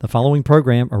The following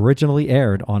program originally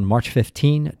aired on March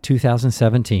 15,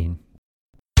 2017.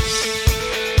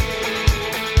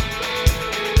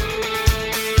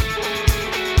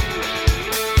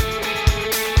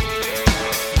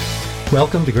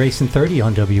 Welcome to Grace in 30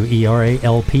 on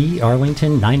WERA-LP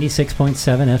Arlington 96.7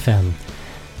 FM.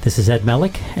 This is Ed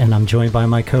Mellick, and I'm joined by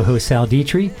my co-host Sal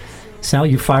Dietrich. Sal,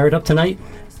 you fired up tonight?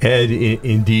 Ed,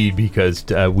 indeed, because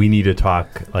we need to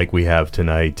talk like we have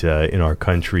tonight in our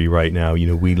country right now. You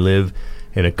know, we live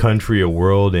in a country, a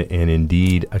world, and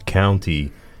indeed a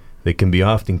county that can be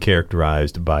often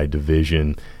characterized by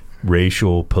division,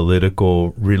 racial,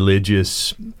 political,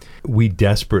 religious. We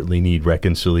desperately need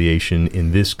reconciliation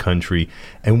in this country,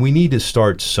 and we need to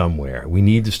start somewhere. We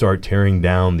need to start tearing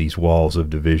down these walls of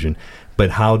division.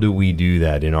 But how do we do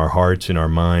that in our hearts, in our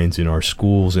minds, in our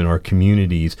schools, in our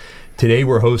communities? Today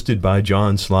we're hosted by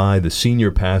John Sly, the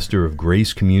senior pastor of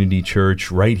Grace Community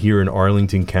Church right here in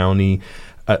Arlington County,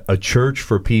 a church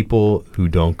for people who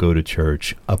don't go to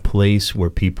church, a place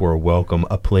where people are welcome,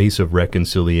 a place of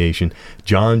reconciliation.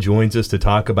 John joins us to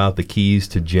talk about the keys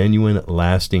to genuine,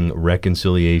 lasting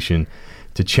reconciliation,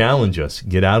 to challenge us,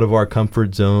 get out of our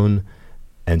comfort zone,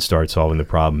 and start solving the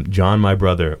problem. John, my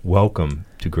brother, welcome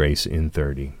to Grace in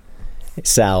 30.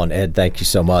 Sal and Ed, thank you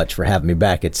so much for having me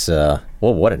back. It's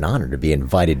what an honor to be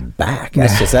invited back.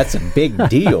 That's a big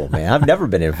deal, man. I've never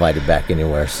been invited back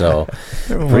anywhere, so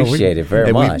appreciate it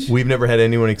very much. We've never had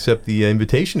anyone accept the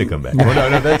invitation to come back.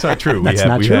 Well, no, that's not true. We've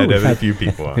had a few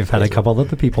people on. We've had a couple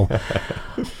other people.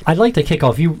 I'd like to kick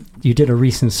off. You did a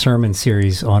recent sermon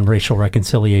series on racial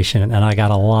reconciliation, and I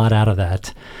got a lot out of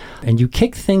that. And you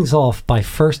kick things off by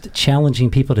first challenging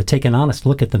people to take an honest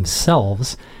look at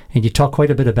themselves, and you talk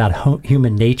quite a bit about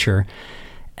human nature.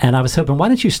 And I was hoping, why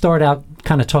don't you start out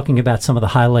kind of talking about some of the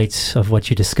highlights of what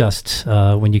you discussed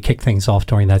when you kicked things off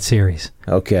during that series?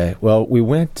 Okay. Well, we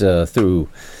went through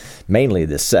mainly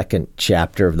the second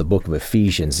chapter of the book of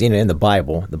Ephesians. You know, in the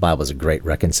Bible is a great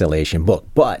reconciliation book.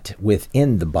 But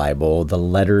within the Bible, the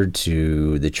letter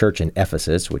to the church in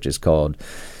Ephesus, which is called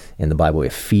in the Bible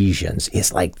Ephesians,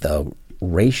 is like the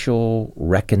racial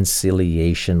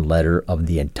reconciliation letter of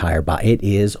the entire Bible. It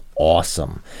is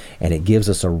awesome, and it gives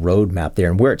us a roadmap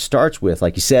there. And where it starts with,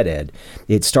 like you said, Ed,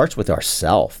 it starts with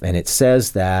ourself, and it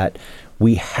says that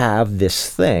we have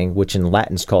this thing, which in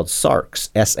Latin is called sarx,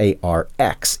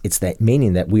 S-A-R-X. It's that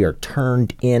meaning that we are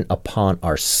turned in upon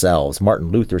ourselves. Martin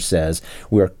Luther says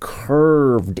we are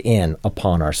curved in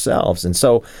upon ourselves. And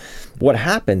so what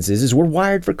happens is we're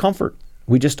wired for comfort.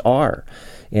 We just are.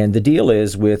 And the deal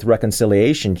is with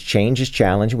reconciliation, change is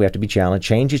challenging. We have to be challenged.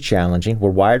 Change is challenging. We're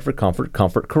wired for comfort.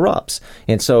 Comfort corrupts.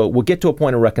 And so we'll get to a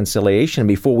point of reconciliation. And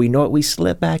before we know it, we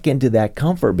slip back into that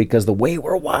comfort because the way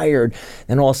we're wired,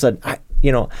 and all of a sudden,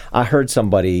 I heard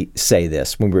somebody say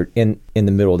this when we were in the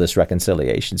middle of this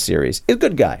reconciliation series. He's a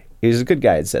good guy. He was a good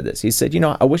guy that said this. He said,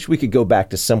 I wish we could go back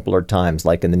to simpler times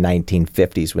like in the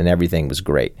 1950s when everything was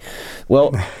great.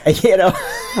 Well, you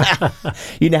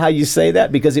know how you say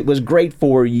that? Because it was great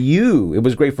for you. It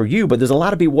was great for you, but there's a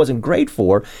lot of people it wasn't great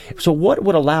for. So what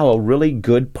would allow a really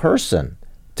good person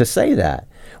to say that?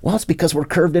 Well, it's because we're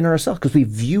curved in ourselves, because we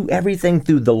view everything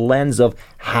through the lens of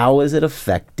how is it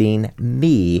affecting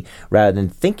me rather than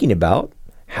thinking about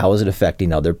how is it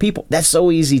affecting other people. That's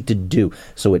so easy to do.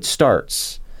 So it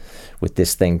starts with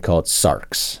this thing called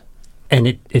sarx. And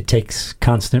it takes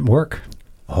constant work.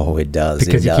 Oh, it does.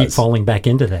 Because you keep falling back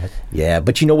into that. Yeah,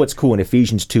 but you know what's cool? In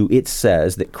Ephesians 2, it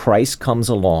says that Christ comes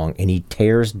along and he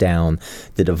tears down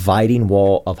the dividing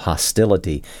wall of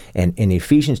hostility. And in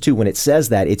Ephesians 2, when it says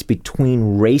that, it's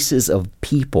between races of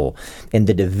people. And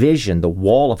the division, the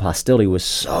wall of hostility was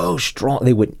so strong.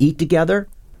 They wouldn't eat together,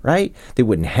 right? They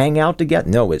wouldn't hang out together.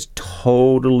 No, it's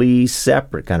totally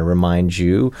separate. Kind of reminds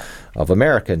you of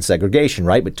America and segregation,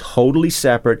 right? But totally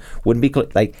separate. Wouldn't be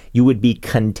like you would be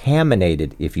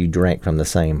contaminated if you drank from the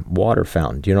same water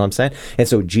fountain. Do you know what I'm saying? And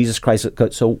so Jesus Christ,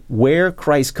 so where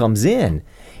Christ comes in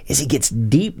is he gets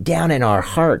deep down in our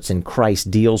hearts, and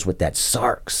Christ deals with that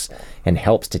sarx and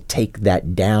helps to take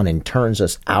that down and turns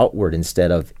us outward instead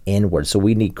of inward. So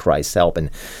we need Christ's help. And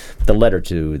the letter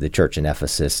to the church in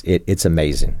Ephesus, it's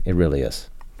amazing. It really is.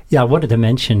 Yeah, I wanted to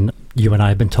mention, you and I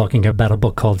have been talking about a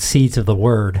book called Seeds of the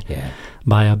Word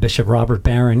by Bishop Robert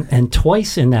Barron. And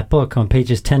twice in that book, on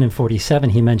pages 10 and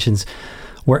 47, he mentions,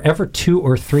 wherever 2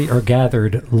 or 3 are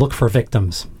gathered, look for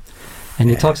victims. And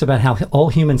he talks about how all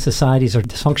human societies are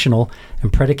dysfunctional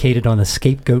and predicated on the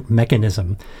scapegoat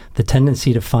mechanism, the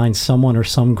tendency to find someone or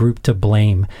some group to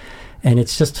blame. And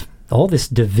it's just all this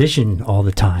division all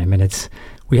the time. And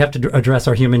we have to address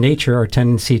our human nature, our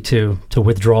tendency to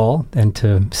withdraw and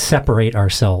to separate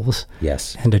ourselves.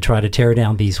 Yes. And to try to tear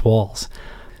down these walls.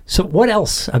 So what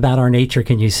else about our nature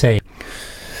can you say?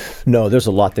 No, there's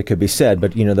a lot that could be said,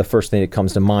 but the first thing that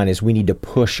comes to mind is we need to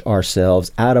push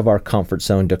ourselves out of our comfort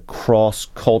zone to cross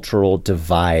cultural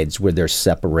divides where there's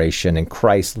separation, and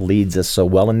Christ leads us so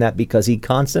well in that because he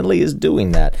constantly is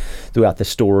doing that throughout the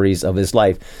stories of his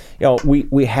life.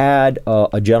 We had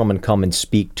a gentleman come and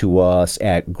speak to us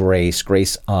at Grace.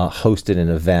 Grace hosted an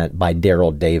event by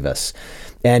Daryl Davis.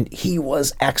 And he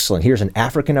was excellent. Here's an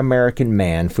African-American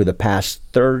man. For the past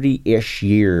 30-ish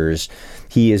years,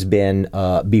 he has been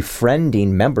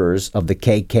befriending members of the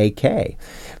KKK.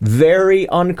 Very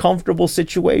uncomfortable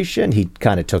situation. He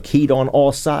kind of took heat on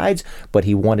all sides, but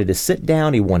he wanted to sit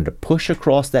down. He wanted to push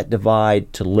across that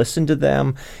divide, to listen to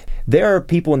them. There are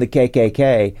people in the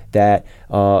KKK that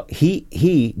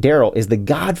Daryl, is the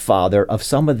godfather of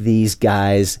some of these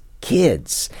guys'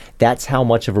 kids. That's how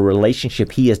much of a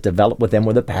relationship he has developed with them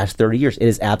over the past 30 years. It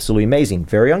is absolutely amazing.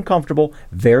 Very uncomfortable,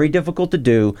 very difficult to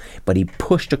do, but he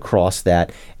pushed across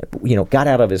that, got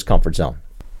out of his comfort zone.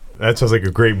 That sounds like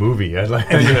a great movie. I'd like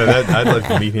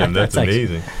to meet him. That's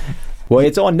amazing. Well,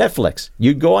 it's on Netflix.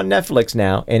 You go on Netflix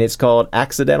now, and it's called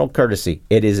Accidental Courtesy.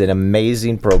 It is an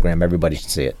amazing program. Everybody should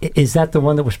see it. Is that the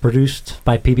one that was produced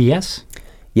by PBS?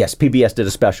 Yes, PBS did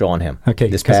a special on him. Okay,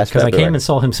 because I came and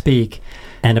saw him speak,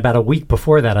 and about a week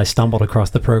before that, I stumbled across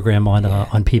the program on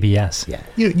PBS. Yeah,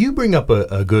 you bring up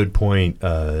a good point,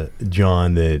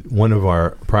 John, that one of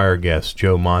our prior guests,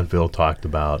 Joe Montville, talked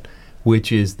about,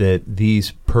 which is that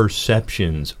these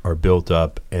perceptions are built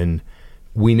up, and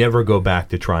we never go back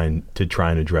to try and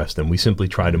address them. We simply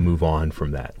try to move on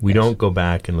from that. We don't go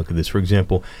back and look at this. For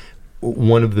example,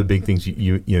 one of the big things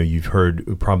you've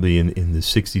heard probably in the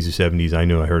 60s or 70s, I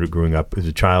know I heard it growing up as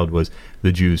a child, was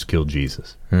the Jews killed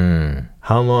Jesus.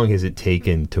 How long has it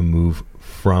taken to move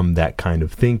from that kind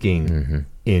of thinking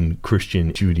in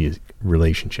Christian Judaism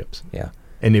relationships? Yeah.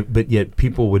 But yet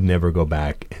people would never go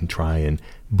back and try and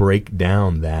break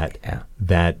down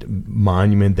that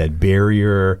monument, that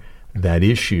barrier, that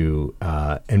issue,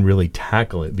 and really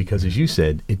tackle it, because as you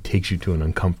said, it takes you to an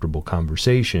uncomfortable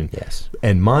conversation. Yes.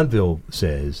 And Montville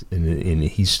says, and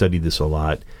he studied this a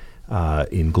lot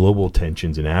in global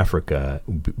tensions in Africa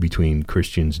between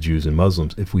Christians, Jews, and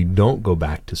Muslims, if we don't go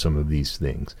back to some of these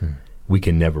things, we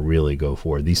can never really go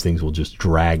forward. These things will just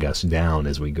drag us down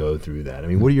as we go through that. I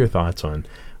mean, what are your thoughts on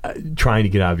trying to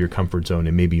get out of your comfort zone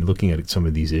and maybe looking at some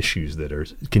of these issues that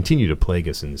continue to plague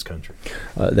us in this country?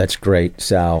 That's great,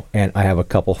 Sal. And I have a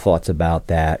couple thoughts about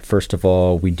that. First of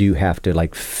all, we do have to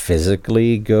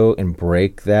physically go and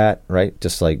break that, right?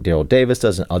 Just like Daryl Davis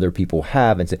does and other people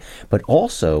have. But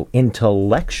also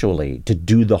intellectually to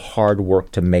do the hard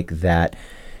work to make that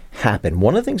happen.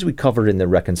 One of the things we covered in the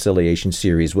Reconciliation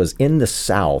series was in the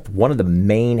South, one of the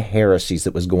main heresies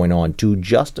that was going on to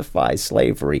justify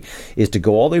slavery is to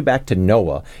go all the way back to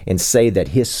Noah and say that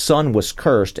his son was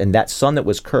cursed, and that son that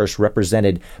was cursed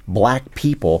represented black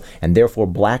people, and therefore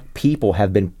black people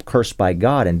have been cursed by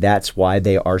God, and that's why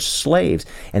they are slaves.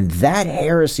 And that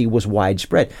heresy was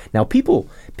widespread. Now, people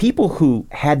who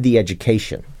had the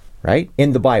education, right,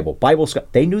 in the Bible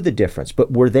they knew the difference,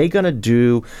 but were they going to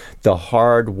do the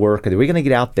hard work? Are we going to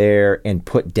get out there and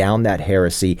put down that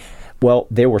heresy? Well,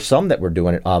 there were some that were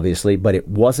doing it, obviously, but it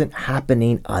wasn't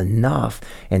happening enough,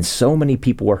 and so many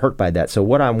people were hurt by that. So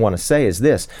what I want to say is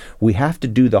this: we have to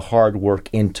do the hard work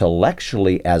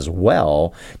intellectually as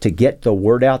well to get the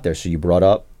word out there. So you brought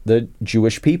up the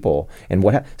Jewish people,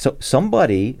 and so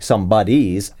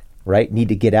somebody's right need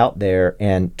to get out there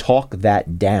and talk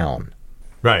that down.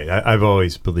 Right. I've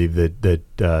always believed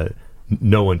that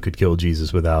no one could kill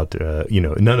Jesus without,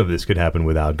 none of this could happen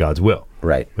without God's will.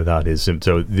 Right. Without his.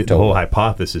 So the whole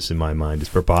hypothesis in my mind is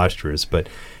preposterous, but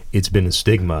it's been a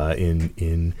stigma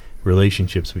in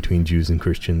relationships between Jews and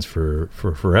Christians for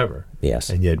forever. Yes.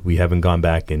 And yet we haven't gone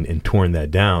back and torn that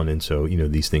down. And so,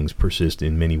 these things persist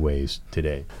in many ways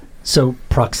today. So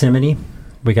proximity,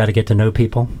 we got to get to know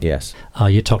people. Yes.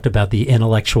 You talked about the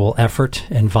intellectual effort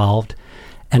involved.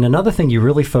 And another thing you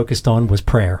really focused on was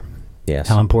prayer. Yes.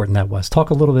 How important that was.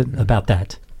 Talk a little bit about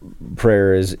that.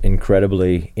 Prayer is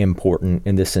incredibly important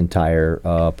in this entire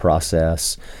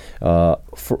process.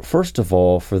 First of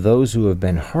all, for those who have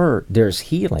been hurt, there's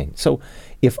healing. So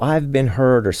if I've been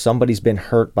hurt or somebody's been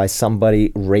hurt by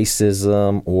somebody,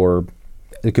 racism, or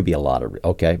it could be a lot of,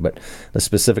 but let's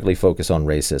specifically focus on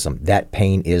racism. That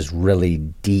pain is really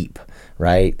deep,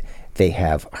 right? They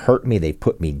have hurt me. They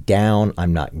put me down.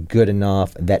 I'm not good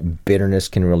enough. That bitterness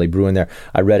can really brew in there.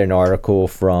 I read an article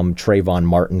from Trayvon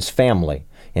Martin's family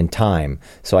in Time.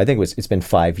 So I think it's been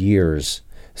 5 years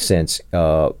since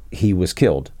he was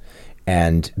killed.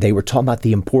 And they were talking about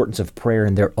the importance of prayer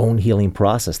in their own healing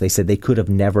process. They said they could have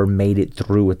never made it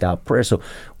through without prayer. So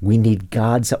we need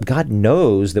God's help. God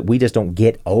knows that we just don't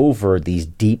get over these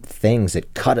deep things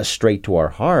that cut us straight to our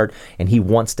heart, and He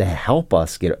wants to help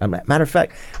us get. Matter of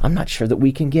fact, I'm not sure that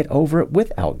we can get over it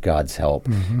without God's help,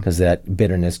 because that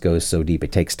bitterness goes so deep.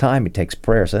 It takes time. It takes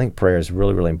prayer. So I think prayer is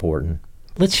really, really important.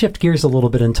 Let's shift gears a little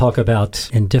bit and talk about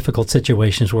in difficult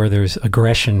situations where there's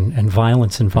aggression and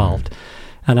violence involved.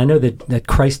 And I know that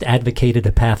Christ advocated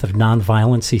a path of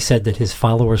nonviolence. He said that His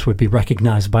followers would be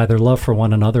recognized by their love for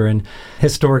one another. And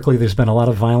historically, there's been a lot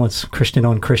of violence, Christian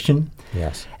on Christian.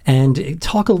 Yes. And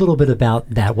talk a little bit about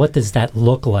that. What does that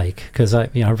look like? Because I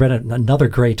read another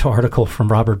great article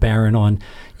from Robert Barron on,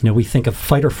 we think of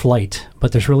fight or flight,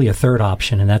 but there's really a third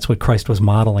option, and that's what Christ was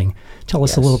modeling. Tell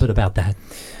us a little bit about that.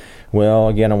 Well,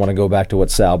 again, I want to go back to what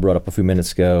Sal brought up a few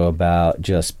minutes ago about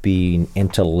just being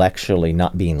intellectually,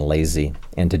 not being lazy,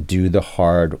 and to do the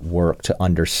hard work to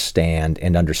understand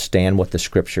what the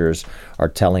Scriptures are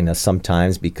telling us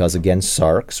sometimes, because, again,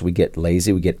 sarks, we get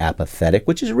lazy, we get apathetic,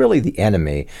 which is really the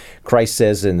enemy. Christ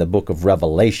says in the book of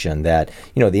Revelation that,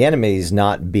 the enemy is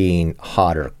not being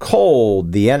hot or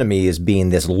cold. The enemy is being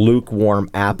this lukewarm,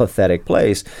 apathetic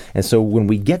place. And so when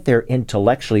we get there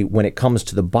intellectually, when it comes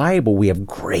to the Bible, we have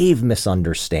grave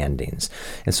misunderstandings.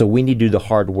 And so we need to do the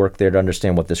hard work there to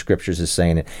understand what the Scriptures is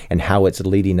saying and how it's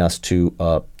leading us to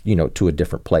to a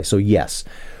different place. So yes,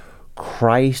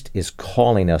 Christ is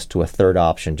calling us to a third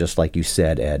option, just like you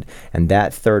said, Ed. And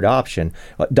that third option,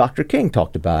 Dr. King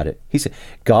talked about it. He said,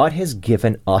 God has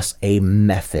given us a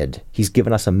method. He's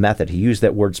given us a method. He used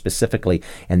that word specifically.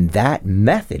 And that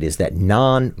method is that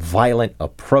non-violent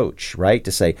approach, right?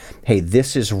 To say, hey,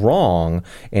 this is wrong,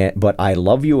 but I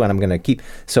love you and I'm going to keep.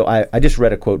 So I just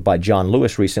read a quote by John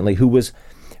Lewis recently, who was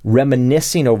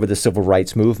reminiscing over the civil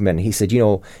rights movement. He said,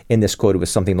 in this quote, it was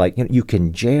something like, you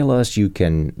can jail us, you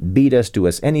can beat us, do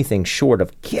us anything short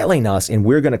of killing us, and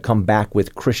we're going to come back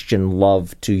with Christian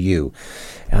love to you.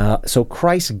 So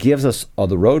Christ gives us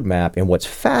the roadmap, and what's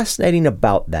fascinating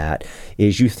about that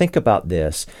is you think about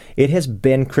this. It has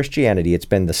been Christianity. It's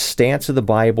been the stance of the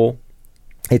Bible.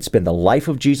 It's been the life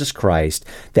of Jesus Christ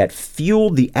that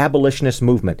fueled the abolitionist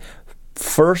movement.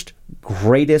 First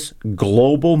greatest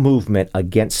global movement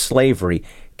against slavery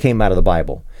came out of the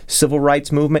Bible. Civil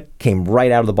rights movement came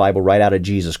right out of the Bible, right out of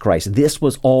Jesus Christ. This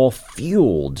was all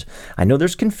fueled. I know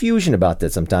there's confusion about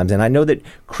that sometimes, and I know that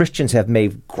Christians have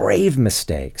made grave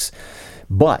mistakes,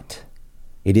 but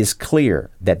it is clear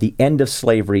that the end of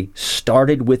slavery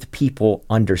started with people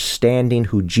understanding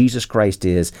who Jesus Christ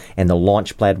is, and the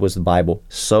launch pad was the Bible.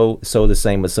 So the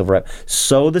same with civil rights.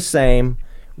 So the same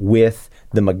with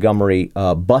the Montgomery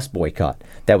bus boycott.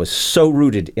 That was so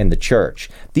rooted in the church.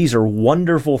 These are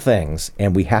wonderful things,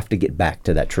 and we have to get back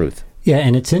to that truth. Yeah,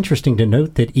 and it's interesting to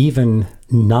note that even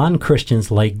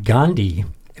non-Christians like Gandhi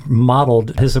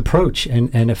modeled his approach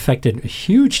and effected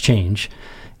huge change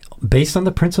based on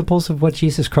the principles of what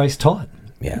Jesus Christ taught.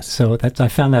 Yes. So I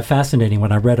found that fascinating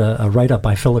when I read a write-up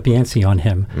by Philip Yancey on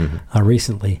him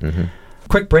recently. Mm-hmm.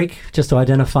 Quick break just to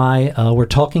identify. We're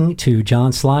talking to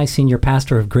John Sly, Senior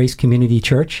Pastor of Grace Community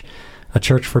Church, a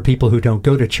church for people who don't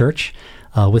go to church,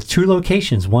 with 2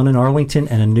 locations, one in Arlington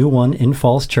and a new one in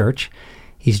Falls Church.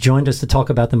 He's joined us to talk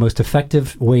about the most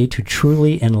effective way to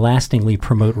truly and lastingly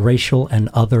promote racial and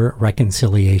other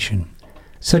reconciliation.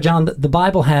 So, John, the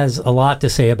Bible has a lot to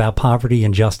say about poverty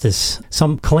and justice.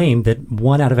 Some claim that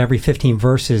 1 out of every 15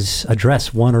 verses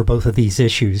address one or both of these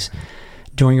issues.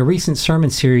 During a recent sermon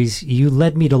series, you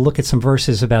led me to look at some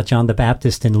verses about John the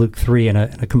Baptist in Luke 3 in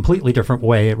a completely different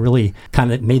way. It really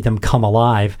kind of made them come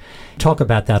alive. Talk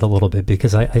about that a little bit,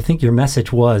 because I think your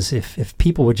message was if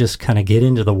people would just kind of get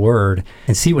into the Word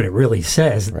and see what it really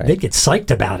says, right, they'd get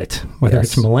psyched about it, whether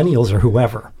it's millennials or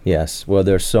whoever. Yes. Well,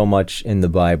 there's so much in the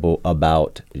Bible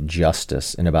about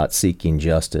justice and about seeking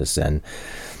justice. And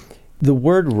the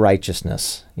word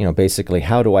righteousness, basically,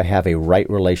 how do I have a right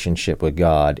relationship with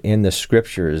God? In the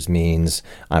Scriptures means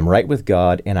I'm right with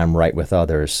God and I'm right with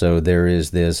others. So there is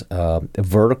this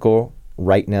vertical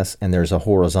rightness and there's a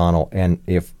horizontal. And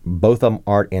if both of them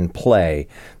aren't in play,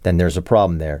 then there's a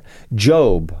problem there.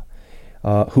 Job,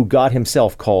 who God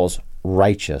himself calls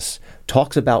righteous,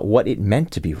 talks about what it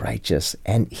meant to be righteous,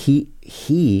 and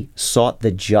he sought the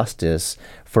justice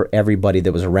for everybody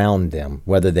that was around them,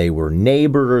 whether they were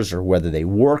neighbors or whether they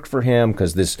worked for him,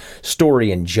 because this story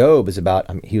in Job is about,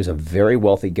 he was a very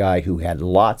wealthy guy who had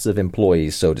lots of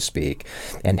employees, so to speak,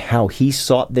 and how he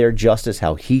sought their justice,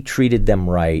 how he treated them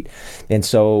right. And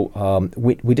so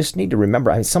we just need to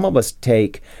remember, some of us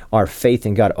take our faith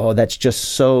in God, that's just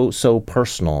so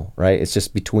personal, right? It's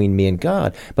just between me and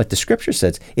God. But the scripture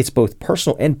says it's both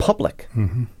personal and public.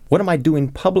 Mm-hmm. What am I doing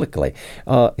publicly?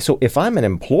 So if I'm an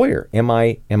employer, am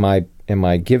I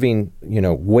giving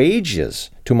wages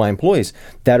to my employees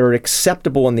that are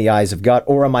acceptable in the eyes of God,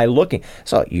 or am I looking?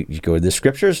 So you go to the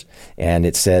scriptures, and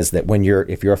it says that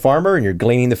if you're a farmer and you're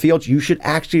gleaning the fields, you should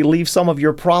actually leave some of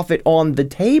your profit on the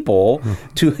table.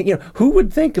 To who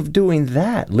would think of doing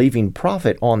that, leaving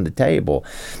profit on the table?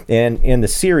 And in the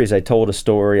series, I told a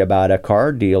story about a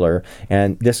car dealer,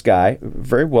 and this guy,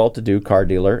 very well-to-do car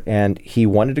dealer, and he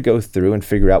wanted to go through and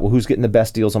figure out, well, who's getting the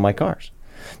best deals on my cars?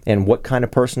 And what kind of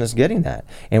person is getting that?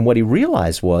 And what he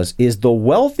realized is the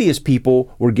wealthiest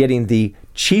people were getting the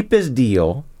cheapest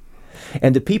deal,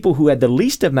 and the people who had the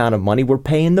least amount of money were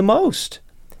paying the most.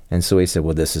 And so he said,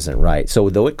 well, this isn't right. So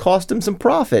though it cost him some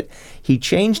profit, he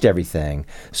changed everything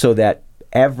so that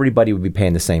everybody would be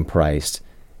paying the same price,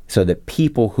 so that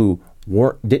people who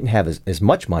didn't have as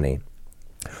much money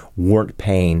weren't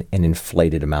paying an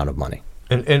inflated amount of money.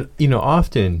 And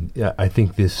often I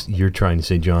think this you're trying to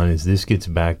say, John, is this gets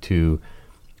back to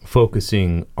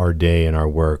focusing our day and our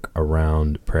work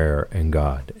around prayer and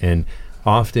God. And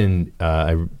often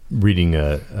I'm reading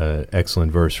a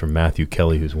excellent verse from Matthew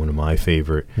Kelly, who's one of my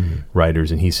favorite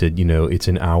writers, and he said, it's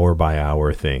an hour by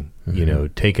hour thing.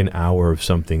 Mm-hmm. Take an hour of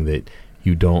something that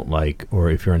you don't like, or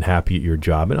if you're unhappy at your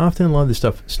job. And often a lot of this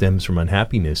stuff stems from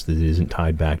unhappiness that isn't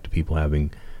tied back to people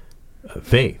having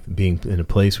faith, being in a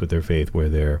place with their faith where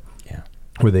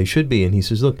they should be. And he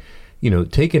says, look,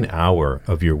 take an hour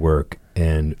of your work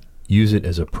and use it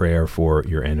as a prayer for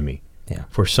your enemy,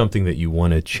 for something that you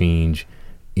want to change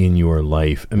in your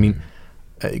life. I mean,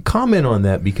 comment on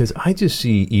that, because I just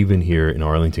see, even here in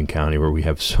Arlington County, where we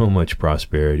have so much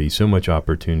prosperity, so much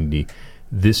opportunity,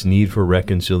 this need for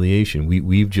reconciliation.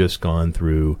 We've just gone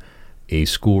through a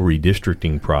school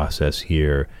redistricting process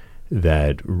here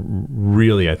that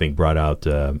really, I think, brought out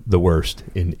the worst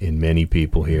in many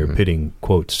people here, pitting,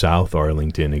 quote, South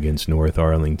Arlington against North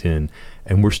Arlington.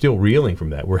 And we're still reeling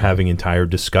from that. We're having entire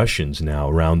discussions now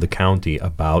around the county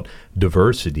about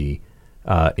diversity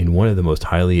in one of the most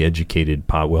highly educated,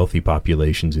 wealthy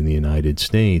populations in the United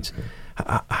States.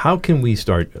 How can we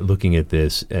start looking at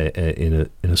this in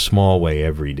a small way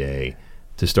every day,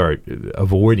 to start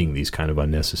avoiding these kind of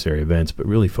unnecessary events, but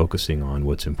really focusing on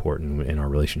what's important in our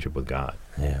relationship with God?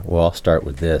 Yeah, well, I'll start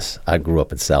with this. I grew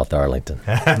up in South Arlington.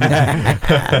 And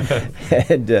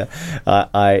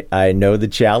I know the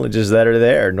challenges that are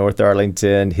there. North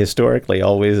Arlington historically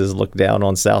always has looked down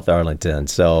on South Arlington.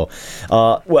 So,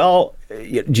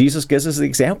 Jesus gives us the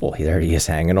example. There he is,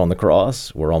 hanging on the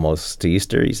cross. We're almost to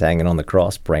Easter. He's hanging on the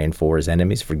cross, praying for his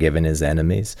enemies, forgiving his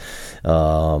enemies,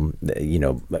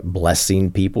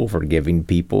 blessing people, forgiving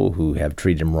people who have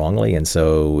treated him wrongly. And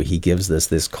so he gives us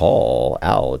this call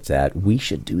out that we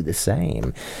should do the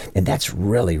same. And that's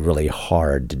really, really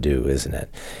hard to do, isn't it?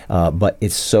 But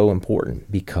it's so important,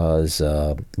 because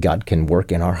God can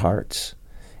work in our hearts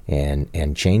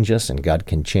and change us, and God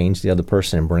can change the other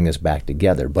person and bring us back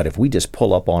together. But if we just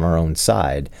pull up on our own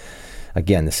side,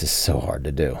 again, this is so hard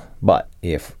to do. But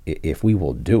if we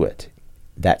will do it,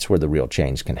 that's where the real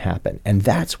change can happen. And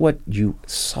that's what you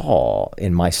saw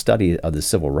in my study of the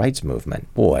civil rights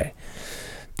movement. Boy,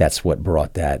 that's what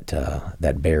brought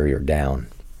that barrier down.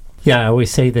 Yeah, I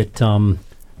always say that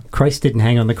Christ didn't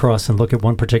hang on the cross and look at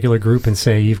one particular group and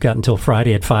say, you've got until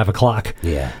Friday at 5 o'clock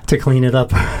to clean it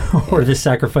up, or this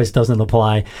sacrifice doesn't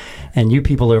apply. And you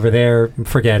people over there,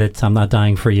 forget it. I'm not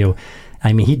dying for you.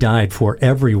 I mean, he died for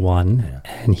everyone,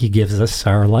 and he gives us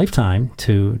our lifetime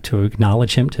to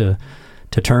acknowledge him, to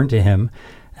turn to him.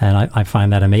 And I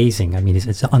find that amazing. I mean,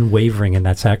 it's unwavering in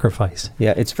that sacrifice.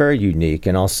 Yeah, it's very unique.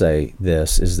 And I'll say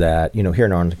this, is that, here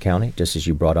in Arlington County, just as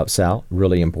you brought up, Sal,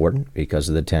 really important because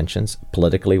of the tensions,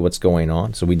 politically, what's going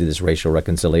on. So we did this racial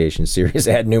reconciliation series.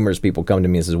 I had numerous people come to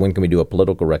me and says, when can we do a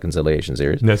political reconciliation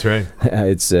series? That's right.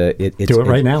 It's do it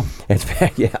right now.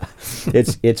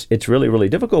 It's really, really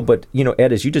difficult. But,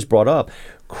 Ed, as you just brought up,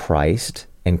 Christ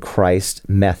and Christ's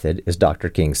method, as Dr.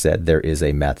 King said, there is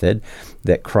a method,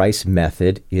 that Christ's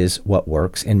method is what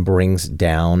works and brings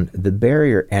down the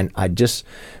barrier. And I just,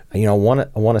 I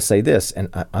want to say this, and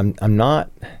I'm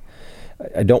not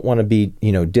I don't want to be,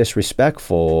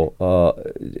 disrespectful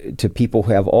to people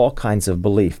who have all kinds of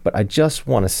belief, but I just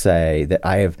want to say that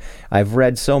I've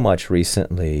read so much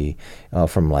recently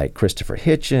from like Christopher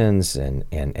Hitchens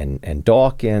and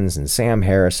Dawkins and Sam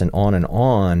Harris and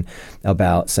on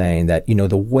about saying that,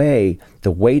 the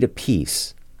way to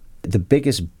peace, the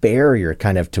biggest barrier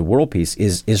kind of to world peace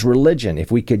is religion.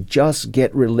 If we could just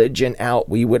get religion out,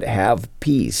 we would have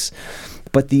peace.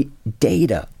 But the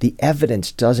data, the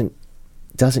evidence doesn't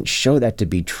show that to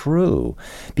be true,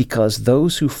 because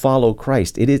those who follow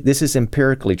Christ, this is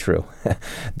empirically true,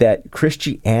 that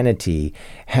Christianity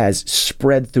has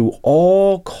spread through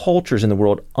all cultures in the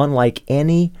world unlike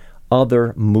any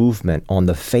other movement on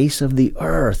the face of the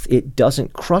earth. It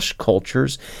doesn't crush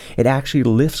cultures. It actually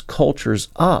lifts cultures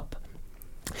up.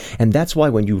 And that's why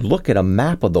when you look at a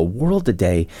map of the world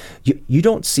today, you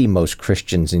don't see most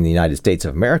Christians in the United States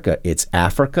of America. It's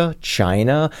Africa,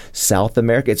 China, South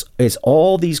America. It's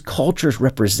all these cultures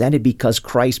represented because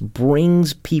Christ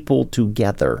brings people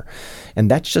together.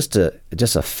 And that's just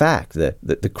a fact.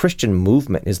 The Christian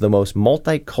movement is the most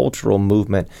multicultural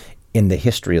movement in the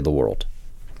history of the world.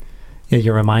 Yeah,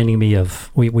 you're reminding me of,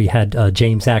 we had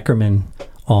James Ackerman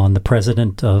on, the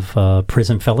president of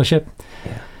Prison Fellowship.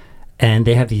 Yeah. And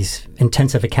they have these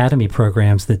intensive academy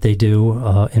programs that they do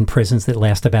in prisons that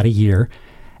last about a year.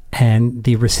 And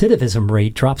the recidivism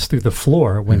rate drops through the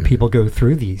floor when people go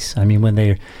through these. I mean, when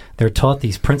they're taught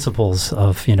these principles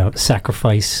of,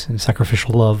 sacrifice and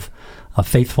sacrificial love,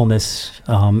 faithfulness.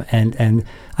 And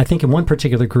I think in one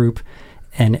particular group,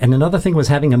 and another thing was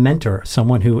having a mentor,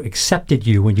 someone who accepted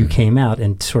you when you came out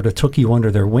and sort of took you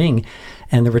under their wing.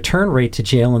 And the return rate to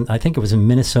jail, and I think it was in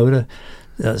Minnesota,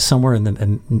 somewhere in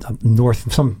the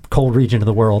north, some cold region of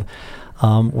the world,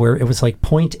 where it was like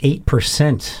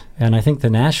 0.8%. And I think the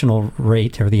national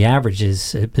rate, or the average,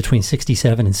 is between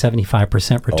 67 and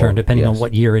 75% return, depending on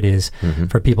what year it is,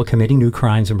 for people committing new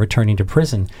crimes and returning to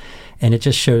prison. And it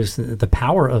just shows the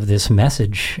power of this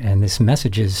message. And this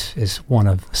message is one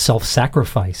of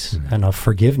self-sacrifice and of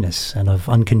forgiveness and of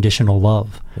unconditional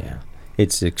love. Yeah,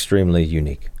 it's extremely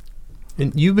unique.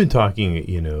 And you've been talking,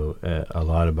 a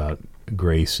lot about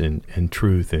grace and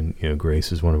truth, and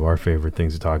grace is one of our favorite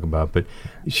things to talk about. But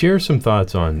share some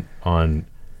thoughts on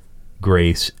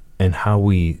grace and how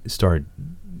we start,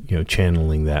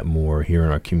 channeling that more here in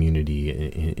our community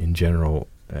in general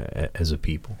as a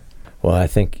people. Well, I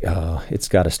think it's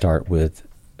got to start with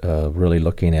really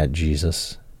looking at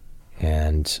Jesus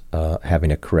and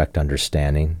having a correct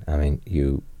understanding. I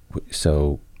mean,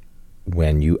 so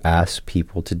when you ask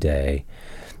people today,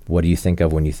 what do you think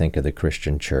of when you think of the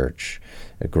Christian church?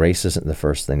 Grace isn't the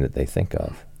first thing that they think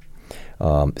of.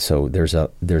 So there's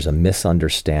a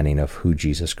misunderstanding of who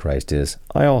Jesus Christ is.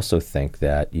 I also think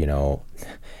that,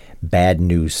 bad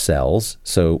news sells.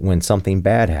 So when something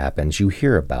bad happens, you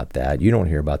hear about that. You don't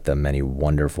hear about the many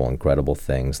wonderful, incredible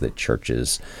things that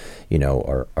churches,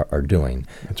 are doing.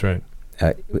 That's right.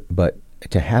 But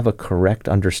to have a correct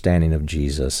understanding of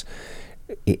Jesus,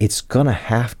 it's going to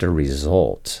have to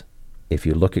result, if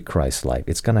you look at Christ's life,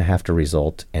 it's going to have to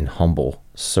result in humble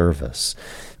service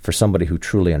for somebody who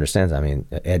truly understands. I mean,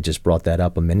 Ed just brought that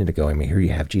up a minute ago. I mean, here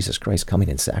you have Jesus Christ coming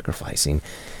and sacrificing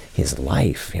his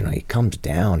life. He comes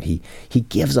down. He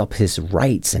gives up his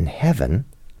rights in heaven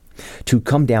to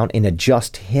come down and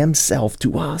adjust himself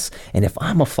to us. And if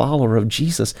I'm a follower of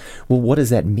Jesus, well, what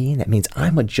does that mean? That means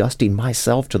I'm adjusting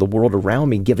myself to the world around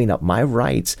me, giving up my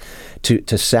rights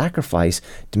to sacrifice,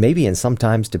 to maybe and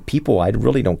sometimes to people I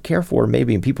really don't care for,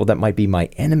 maybe in people that might be my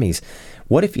enemies.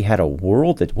 What if you had a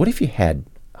world what if you had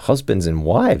husbands and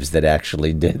wives that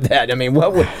actually did that? I mean,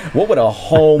 what would a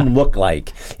home look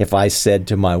like if I said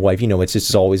to my wife, it's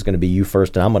just always going to be you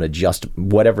first, and I'm going to adjust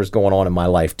whatever's going on in my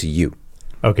life to you?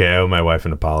 Okay, I owe my wife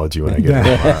an apology when I get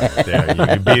it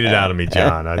tomorrow. You beat it out of me,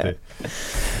 John.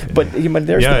 But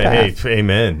there's the path. Hey,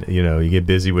 amen. You get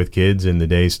busy with kids, and the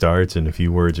day starts, and a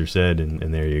few words are said,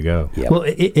 and there you go. Yep. Well,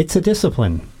 it's a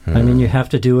discipline. I mean, you have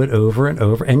to do it over and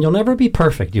over, and you'll never be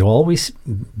perfect. You'll always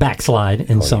backslide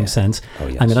in some sense. Oh,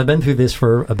 yes. I mean, I've been through this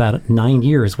for about 9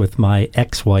 years with my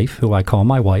ex-wife, who I call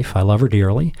my wife. I love her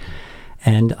dearly,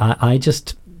 and I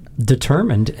just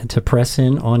determined to press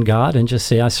in on God and just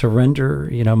say, I surrender,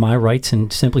 my rights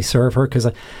and simply serve her, because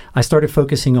I started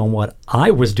focusing on what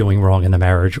I was doing wrong in the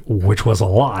marriage, which was a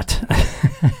lot.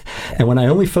 And when I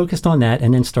only focused on that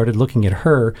and then started looking at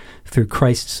her through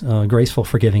Christ's graceful,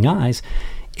 forgiving eyes,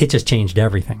 it just changed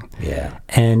everything. Yeah.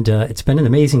 And it's been an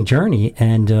amazing journey,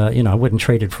 and I wouldn't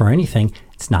trade it for anything.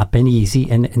 It's not been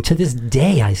easy, and to this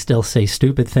day I still say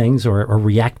stupid things or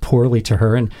react poorly to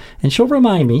her, and she'll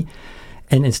remind me.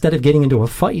 And instead of getting into a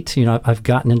fight, I've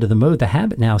gotten into the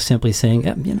habit now of simply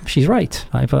saying, she's right.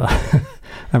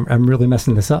 I'm really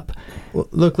messing this up. Well,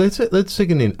 look, let's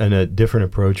take a different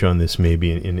approach on this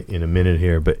maybe in a minute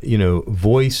here. But,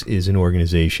 Voice is an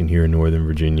organization here in Northern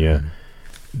Virginia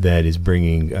that is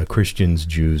bringing Christians,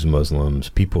 Jews, Muslims,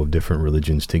 people of different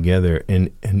religions together,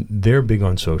 and they're big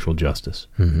on social justice.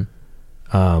 Mm-hmm.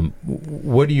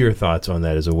 What are your thoughts on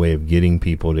that as a way of getting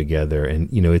people together? And,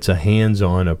 it's a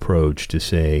hands-on approach to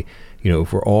say,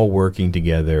 if we're all working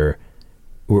together,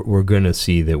 we're going to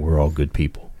see that we're all good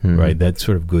people. Mm-hmm. Right, that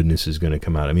sort of goodness is going to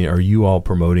come out. I mean, are you all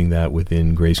promoting that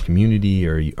within Grace Community?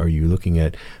 Or are you looking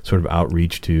at sort of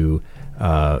outreach to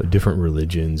different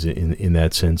religions in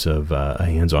that sense of a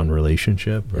hands-on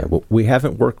relationship? Yeah, well, we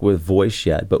haven't worked with Voice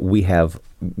yet, but we have,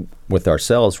 with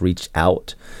ourselves, reached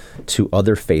out to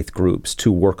other faith groups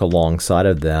to work alongside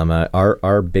of them.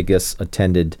 Our biggest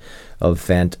attended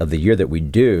event of the year that we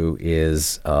do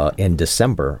is in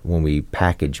December when we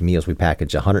package meals. We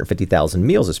packaged 150,000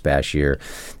 meals this past year,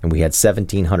 and we had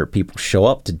 1,700 people show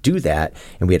up to do that,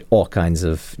 and we had all kinds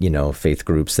of faith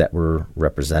groups that were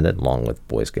represented, along with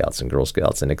Boy Scouts and Girl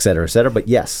Scouts and et cetera, et cetera. But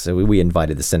yes, so we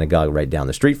invited the synagogue right down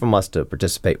the street from us to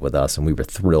participate with us, and we were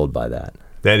thrilled by that.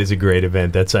 That is a great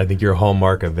event. That's, I think, your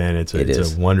hallmark event.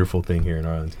 It's a wonderful thing here in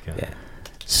Arlington County. Yeah.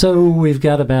 So we've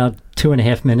got about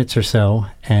 2.5 minutes or so,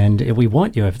 and we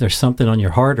want you, if there's something on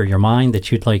your heart or your mind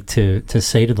that you'd like to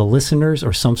say to the listeners,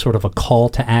 or some sort of a call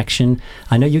to action.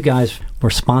 I know you guys were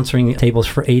sponsoring Tables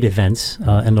for 8 events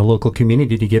in the local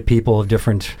community to get people of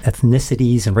different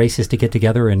ethnicities and races to get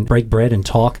together and break bread and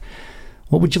talk.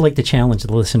 What would you like to challenge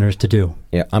the listeners to do?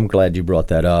 Yeah, I'm glad you brought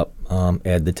that up,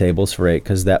 Ed, the Tables for 8,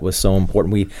 because that was so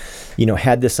important. We,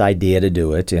 had this idea to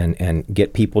do it and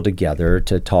get people together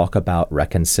to talk about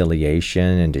reconciliation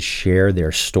and to share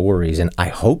their stories. And I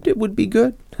hoped it would be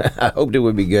good. I hoped it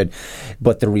would be good.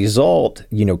 But the result,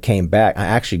 came back. I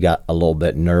actually got a little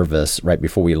bit nervous right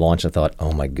before we launched. I thought,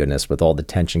 oh my goodness, with all the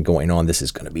tension going on, this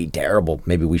is going to be terrible.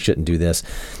 Maybe we shouldn't do this.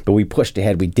 But we pushed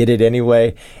ahead. We did it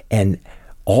anyway. And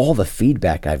all the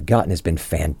feedback I've gotten has been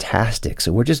fantastic.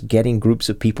 So we're just getting groups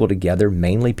of people together,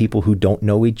 mainly people who don't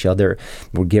know each other.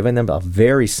 We're giving them a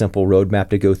very simple roadmap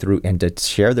to go through and to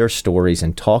share their stories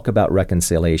and talk about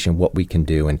reconciliation, what we can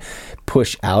do, and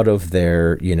push out of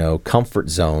their, comfort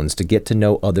zones to get to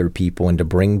know other people and to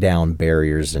bring down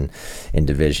barriers and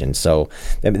division. So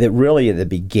it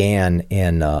began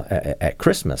at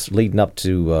Christmas, leading up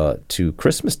to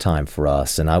Christmas time for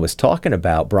us. And I was talking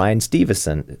about Brian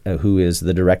Stevenson, who is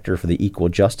the director for the Equal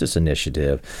Justice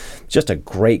Initiative. Just a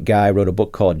great guy, wrote a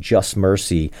book called Just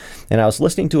Mercy. And I was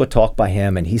listening to a talk by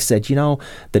him, and he said,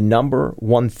 the number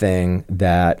one thing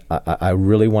that I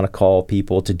really want to call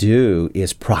people to do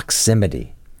is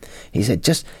proximity. He said,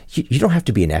 you don't have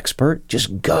to be an expert.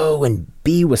 Just go and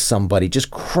be with somebody.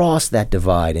 Just cross that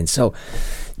divide. And so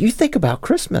you think about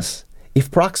Christmas.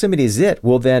 If proximity is it,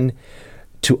 well then,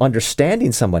 to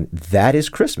understanding someone, that is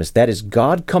Christmas. That is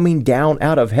God coming down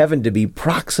out of heaven to be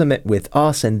proximate with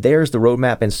us, and there's the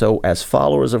roadmap. And so as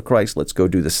followers of Christ, let's go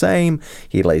do the same.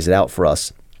 He lays it out for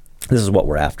us. This is what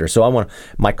we're after. So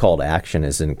my call to action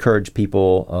is to encourage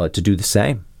people to do the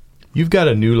same. You've got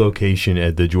a new location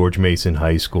at the George Mason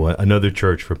High School, another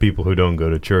church for people who don't go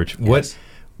to church. Yes.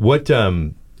 What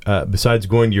besides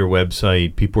going to your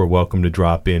website, people are welcome to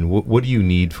drop in. What do you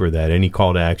need for that? Any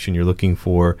call to action you're looking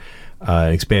for?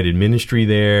 Expanded ministry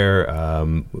there,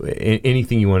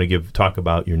 anything you want to talk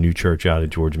about your new church out at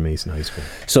George Mason High School?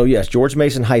 So yes, George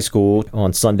Mason High School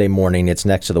on Sunday morning. It's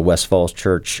next to the West Falls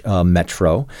Church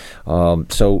Metro.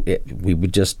 We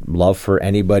would just love for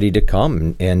anybody to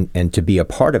come and to be a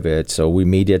part of it. So we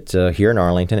meet here in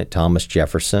Arlington at Thomas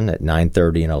Jefferson at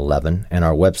 9:30 and 11. And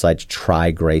our website's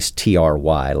TryGrace,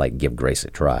 TRY, like give grace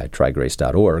a try,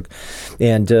 trygrace.org.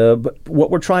 And what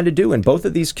we're trying to do in both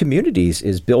of these communities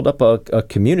is build up a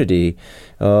community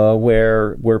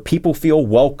where people feel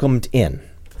welcomed in.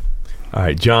 All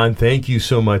right, John, thank you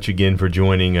so much again for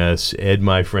joining us. Ed,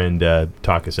 my friend,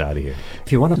 talk us out of here.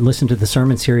 If you want to listen to the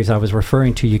sermon series I was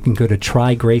referring to, you can go to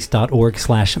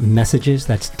trygrace.org/messages.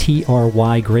 That's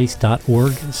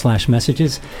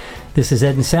trygrace.org/messages. This is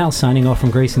Ed and Sal signing off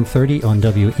from Grace in 30 on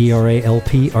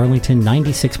WERA-LP Arlington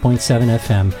 96.7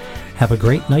 FM. Have a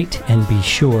great night and be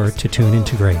sure to tune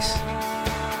into Grace.